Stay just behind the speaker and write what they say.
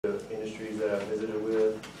industries that I visited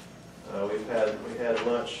with. We had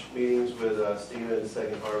lunch meetings with Stephen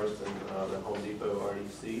Second Harvest and the Home Depot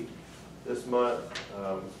RDC this month.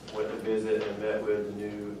 Went to visit and met with the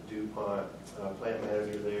new DuPont plant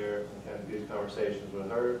manager there and had good conversations with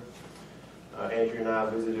her. Andrea and I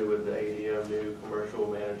visited with the ADM new commercial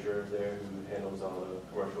manager there who handles all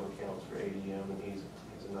the commercial accounts for ADM, and he's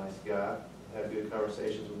a nice guy. Had good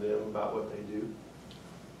conversations with them about what they do.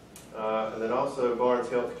 And then also Barnes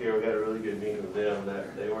Healthcare, we had a really good meeting with them.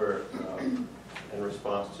 That they were in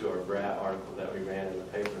response to our BRAT article that we ran in the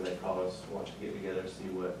paper. They called us, want to get together, see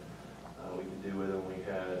what we could do with them. We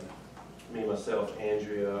had me, myself,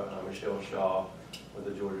 Andrea, Michelle Shaw with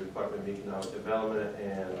the Georgia Department of Economic Development,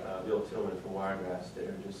 and Bill Tillman from Wiregrass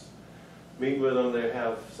there. Just meet with them. They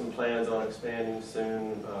have some plans on expanding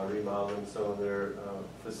soon, remodeling some of their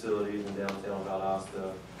facilities in downtown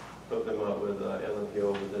Valdosta. Hook them up with Ellen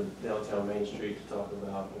Hill with the downtown Main Street to talk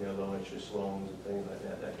about low interest loans and things like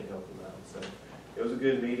that that can help them out. So it was a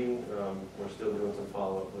good meeting. We're still doing some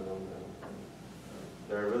follow up with them. And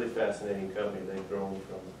they're a really fascinating company. They've grown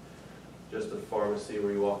from just a pharmacy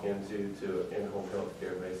where you walk into to in-home health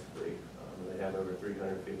care basically. They have over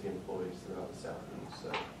 350 employees throughout the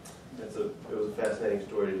Southeast. So it was a fascinating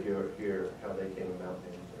story to hear how they came about.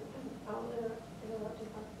 I'll interrupt you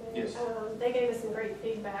for a minute. Yes. They gave us some great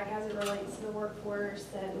feedback as it relates to the workforce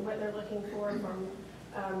and what they're looking for from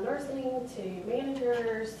nursing to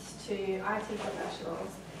managers to IT professionals.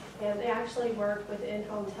 And they actually work with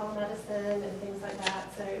in-home telemedicine and things like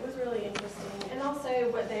that. So it was really interesting. And also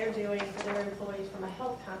what they're doing for their employees from a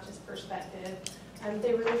health-conscious perspective.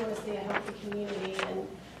 They really want to see a healthy community.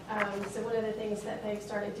 And so one of the things that they've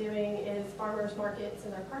started doing is farmers markets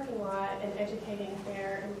in their parking lot and educating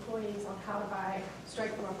their employees on how to buy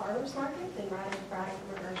straight from a farmer's market than rather than buying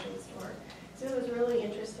from a grocery store. So it was really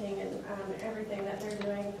interesting and everything that they're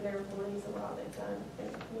doing for their employees and what they've done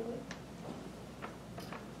in the community.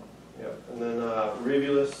 Yep, and then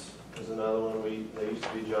Rivulus is another one. They used to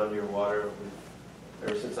be John Deere Water.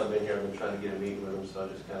 Ever since I've been here, I've been trying to get a meeting with them, so I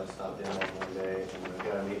just kind of stopped in on one day and I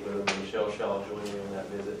got to meet with them. And Michelle Shaw joined me on that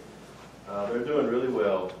visit. They're doing really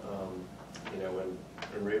well.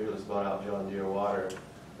 When Rivulus bought out John Deere Water,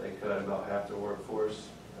 they cut about half their workforce,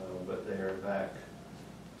 but they are back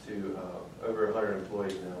to over 100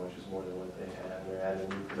 employees now, which is more than what they had. And they're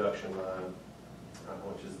adding a new production line,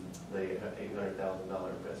 which is the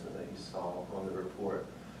 $800,000 investment that you saw on the report.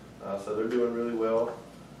 So they're doing really well.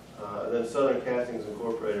 And then Southern Castings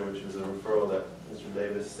Incorporated, which is a referral that Mr.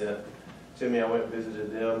 Davis sent to me. I went and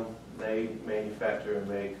visited them. They manufacture and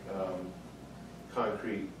make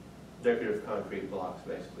decorative concrete blocks,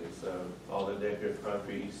 basically. So all the decorative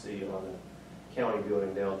concrete you see on the county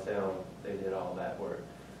building downtown, they did all that work.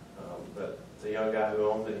 But it's a young guy who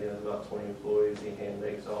owns it. He has about 20 employees. He hand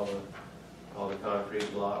makes all the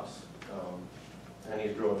concrete blocks, and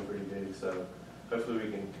he's growing pretty big. So hopefully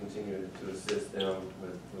we can continue to assist them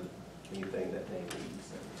with anything that they need.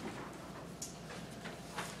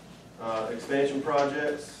 So. Expansion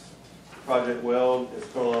projects. Project Weld is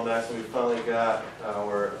going along nicely. We finally got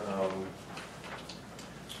our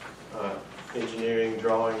engineering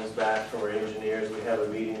drawings back from our engineers. We have a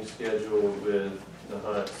meeting scheduled with the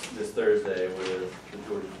Hunts this Thursday with the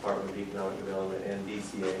Georgia Department of Economic Development and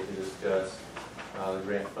DCA to discuss the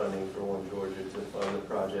grant funding for One Georgia to fund the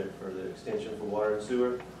project for the extension for water and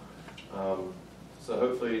sewer. So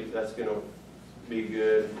hopefully that's going to be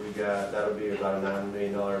good. That'll be about a $9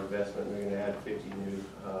 million investment. We're going to add 50 new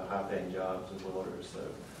high-paying jobs as welders.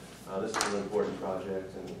 So this is an important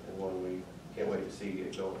project and one we can't wait to see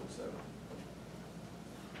get going. So.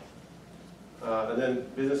 And then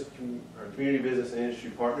community business and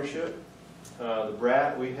industry partnership. The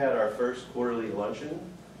BRAT, we had our first quarterly luncheon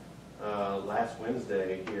last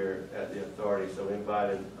Wednesday here at the authority, so we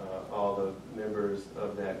invited all the members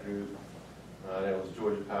of that group. That was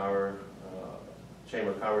Georgia Power,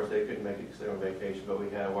 Chamber of Commerce. They couldn't make it because they were on vacation, but we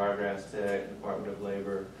had Wiregrass Tech, Department of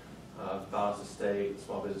Labor, Valdosta State,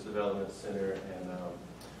 Small Business Development Center, and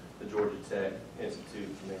the Georgia Tech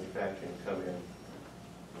Institute for Manufacturing come in.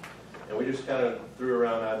 And we just kind of threw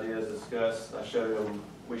around ideas, discussed.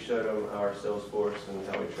 We showed them our Salesforce and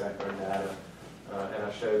how we track our data. And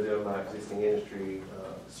I showed them my existing industry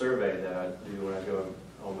survey that I do when I go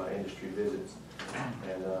on my industry visits.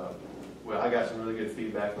 And well, I got some really good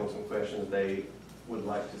feedback on some questions they would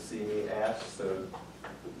like to see me ask, so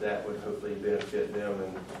that would hopefully benefit them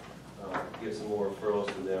and get some more referrals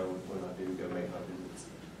to them when I do go make my visits.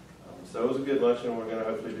 So it was a good luncheon. We're going to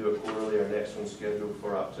hopefully do a quarterly. Our next one's scheduled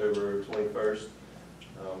for October 21st.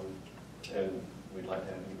 And we'd like to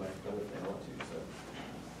have anybody come if they want to. So.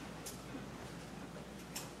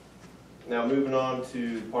 Now moving on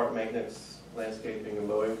to park maintenance, landscaping and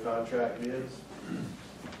mowing contract bids.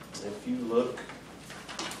 If you look,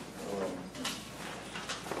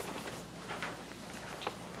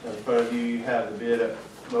 in front of you, you have the bid,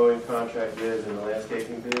 mowing contract bids and the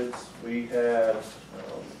landscaping bids. We had,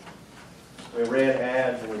 we ran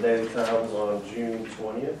ads in the Daily Times on June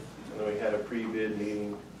 20th, and then we had a pre-bid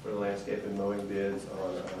meeting for the landscape and mowing bids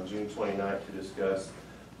on June 29th to discuss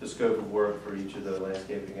the scope of work for each of the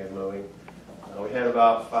landscaping and mowing. We had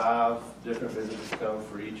about 5 different visitors come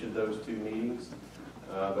for each of those 2 meetings,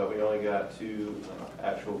 but we only got 2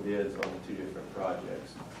 actual bids on the 2 different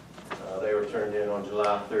projects. They were turned in on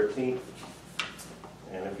July 13th.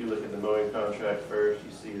 And if you look at the mowing contract first,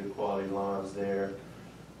 you see the quality lawns there.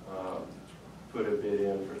 Put a bid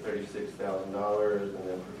in for $36,000, and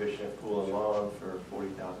then Proficient Pool and Lawn for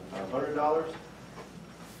 $40,500.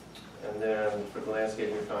 And then for the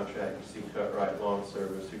landscaping contract, you see Cut Right Lawn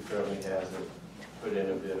Service, who currently has it, put in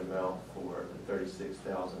a bid amount for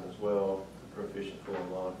 $36,000 as well. Proficient Pool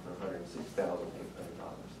and Lawn for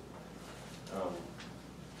 $106,800.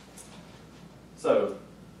 So,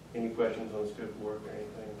 any questions on the scope of work or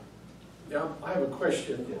anything? Yeah, I have a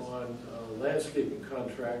question Yes. on landscaping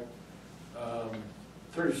contract.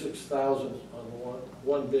 36,000 on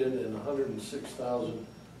one bid and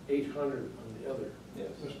 106,800 on the other. Yes.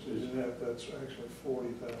 Mr. Jennett, that's actually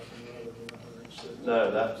 40,000 rather than 106.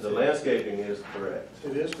 No, the landscaping is correct.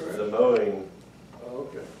 It is correct? The mowing Oh,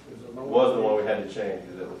 okay. Is the mowing- was the one we had to change,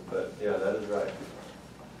 because it was, but yeah, that is right.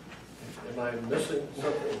 Am I missing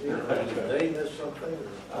something here? Did they miss something?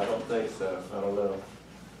 I don't think so. I don't know.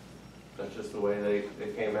 That's just the way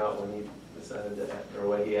they came out when he decided to, or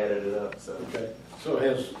when he added it up, so. Okay, so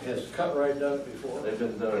has Cut Right done it before? They've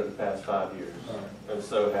been doing it the past 5 years, All right. and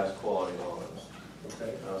so has Quality Lawns.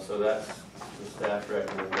 Okay. So that's the staff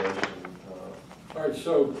recommendation. All right,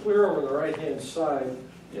 so clear over on the right-hand side,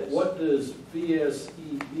 Yes. what does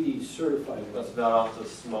VSEB certify? That's about the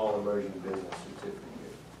small emerging business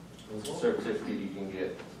certificate you can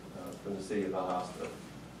get from the city of Valdosta.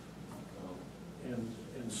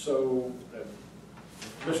 And so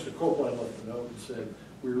Mr. Copeland left a note and said,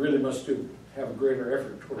 we really must have a greater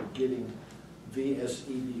effort toward getting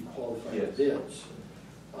VSEB qualified Yes. bids.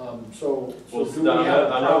 So Well, do we have a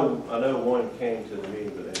problem? I know one came to the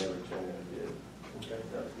meeting, but they never turned in a bid. Okay.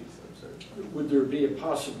 That would be some search. Would there be a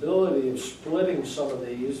possibility of splitting some of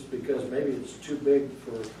these because maybe it's too big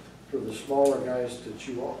for the smaller guys to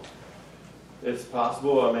chew on? It's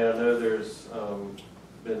possible. I mean, I know there's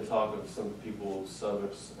been talk of some people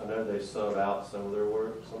I know they sub out some of their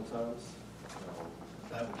work sometimes.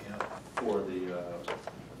 That would count. For the,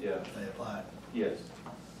 yeah, They apply. yes,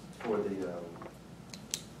 for the,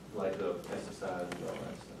 like the pesticides and all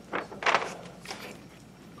that stuff.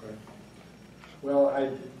 Okay. Well, I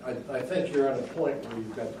think you're at a point where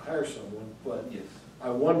you've got to hire someone, but Yes. I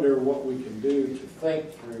wonder what we can do to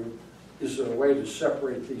think through. Is there a way to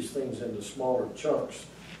separate these things into smaller chunks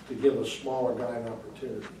to give a smaller guy an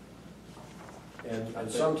opportunity?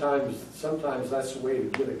 And sometimes that's the way to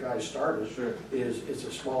get a guy started. Sure. Is it's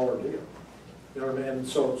a smaller deal. You know what I mean? And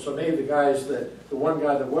so maybe the one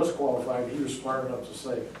guy that was qualified, he was smart enough to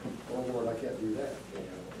say, oh Lord, I can't do that. Yeah.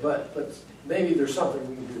 But maybe there's something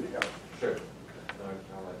we can do to help. Sure. I like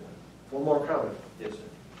that. One more comment. Yes, sir.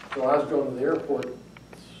 So I was going to the airport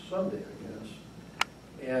Sunday, I guess,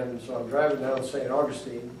 and so I'm driving down St.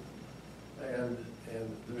 Augustine, and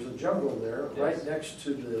there's a jungle there, Yes. right next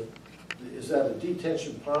to is that a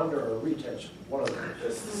detention pond or a retention? One of those.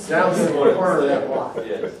 It's- Down in the corner of that block.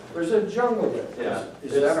 Yes. There's a jungle there. Yeah.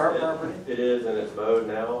 Is that our property? It is, and it's mowed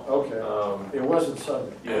now. Okay. It wasn't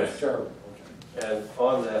Sunday. It Yes. was terrible. And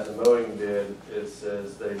on that, the mowing bid, it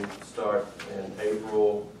says they start in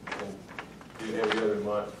April and do every other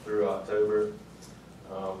month through October.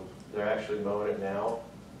 They're actually mowing it now.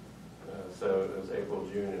 So it was April,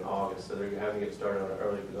 June, and August. So they're having it started on it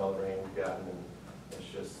early because all the rain we've gotten, and it's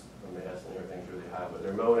just a mess and everything's really high. But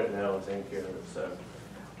they're mowing it now and taking care of it. So,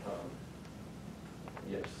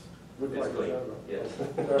 yes. Looked It's like a clean. jungle. Yes.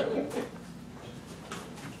 All right.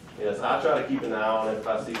 Yes, I try to keep an eye on it. If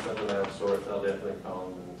I see something out of sorts, I'll definitely call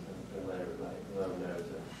them and let them know.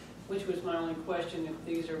 Which was my only question, if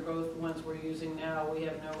these are both ones we're using now, we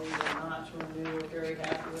have no reason not to renew, we're very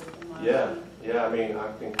happy with them. Yeah, I mean,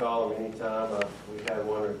 I can call them anytime. We had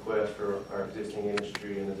one request for our existing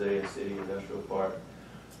industry in the Zaya City Industrial Park.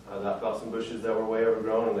 I found some bushes that were way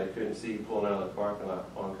overgrown and they couldn't see pulling out of the parking lot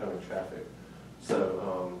oncoming traffic.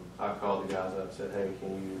 So I called the guys up and said, hey,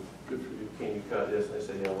 can you cut this? And they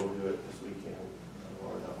said, yeah, we'll do it this weekend.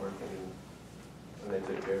 We're not working. And they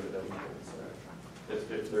took care of it that weekend. So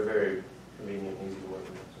they're very convenient and easy to work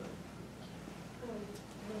with. So.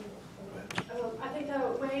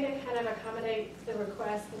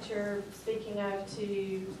 request that you're speaking of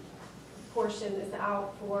to portion is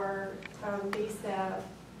out for VSEP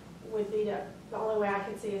would be the only way I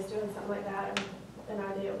could see us doing something like that. An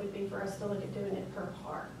idea would be for us to look at doing it per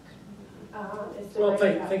park. Is to Well,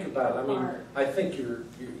 break it think up about it. I per mean, park. I think you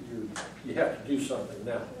have to do something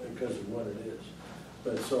now because of what it is.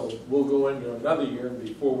 But so we'll go into another year, and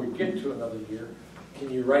before we get to another year, can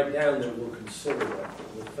you write down that we'll consider that,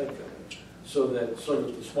 that we'll think of it, so that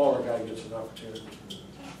the smaller guy gets an opportunity.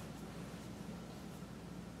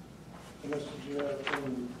 Mr. Jennett,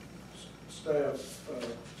 and staff,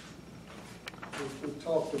 we've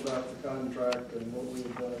talked about the contract and what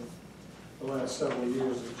we've done the last several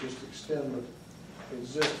years is just extend the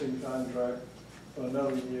existing contract for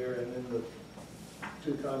another year, and then the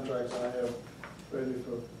two contracts I have ready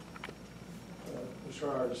for the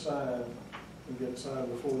Schruijer to sign and get signed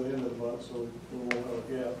before the end of the month, so we won't have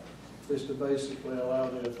a gap, is to basically allow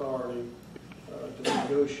the authority to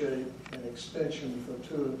negotiate an extension for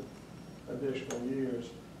 2 additional years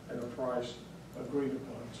at a price agreed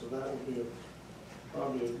upon. So that would be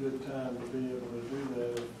probably a good time to be able to do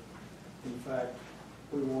that if, in fact,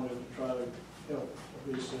 we wanted to try to help a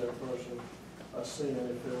VSEP person seeing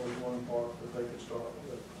if there was one park that they could start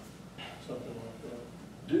with, something like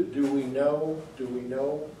that. Do we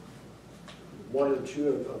know one or two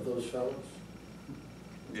of those fellows?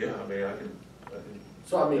 Yeah, I mean, I can.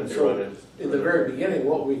 So I mean, so in the very beginning,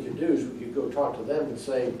 what we could do is we could go talk to them and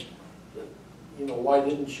say, you know, why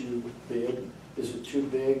didn't you bid? Is it too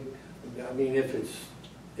big? I mean, if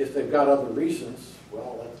they've got other reasons,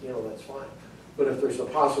 well, that's fine. But if there's a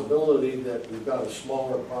possibility that we've got a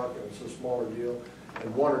smaller park and it's a smaller deal,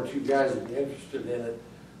 and 1 or 2 guys would be interested in it,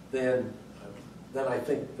 then I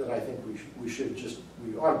think we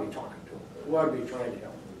ought to be talking to them. We ought to be trying to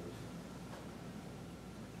help them.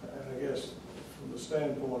 And I guess from the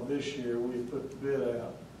standpoint of this year, we put the bid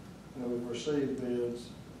out, and we've received bids.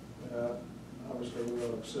 Obviously, we're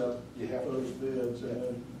going to accept those bids, and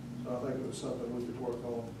then so I think it was something we could work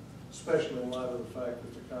on, especially in light of the fact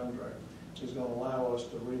that the contract is going to allow us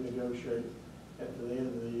to renegotiate at the end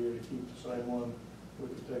of the year to keep the same one. We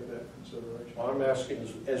could take that into consideration. Well, I'm asking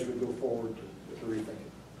as we go forward to rethink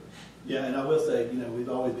it. Yeah, and I will say, we've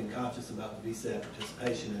always been conscious about the VSEP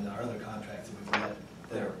participation in our other contracts that we've had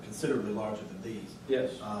that are considerably larger than these.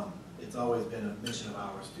 Yes. It's always been a mission of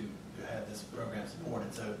ours to have this program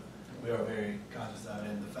supported, so we are very conscious of it.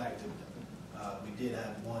 And the fact that we did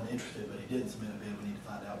have one interested, but he didn't submit a bid, we need to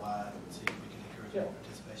find out why and see if we can encourage more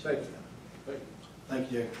participation.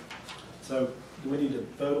 Thank you, Jake. So, do we need to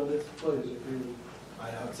vote on this? Please, if you All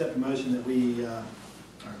right, I'll accept a motion that we, or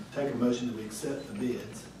take a motion that we accept the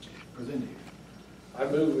bids presented here. I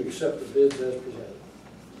move we accept the bids as presented.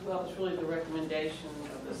 Well, it's really the recommendation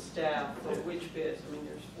of the staff for which bids. I mean,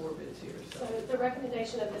 there's 4 bids here, So the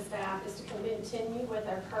recommendation of the staff is to continue with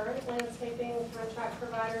our current landscaping contract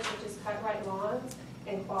providers, which is Cut-Right Lawns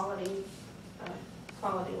and Quality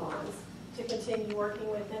Lawns, to continue working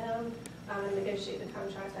with them and negotiate the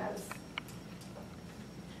contract as.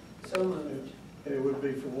 So moved. And it would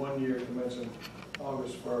be for 1 year commencing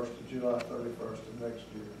August 1st to July 31st of next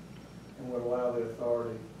year, and would allow the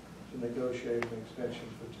authority to negotiate an extension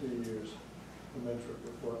for 2 years commensurate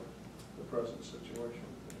with what the present situation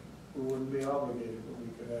would be. We wouldn't be obligated, but we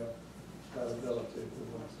could have that ability if we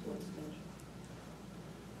want to.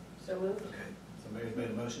 So moved. Okay, so Mary's made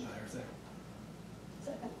a motion, I heard a second.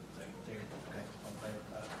 Second. Second, Terry, okay, all in favor?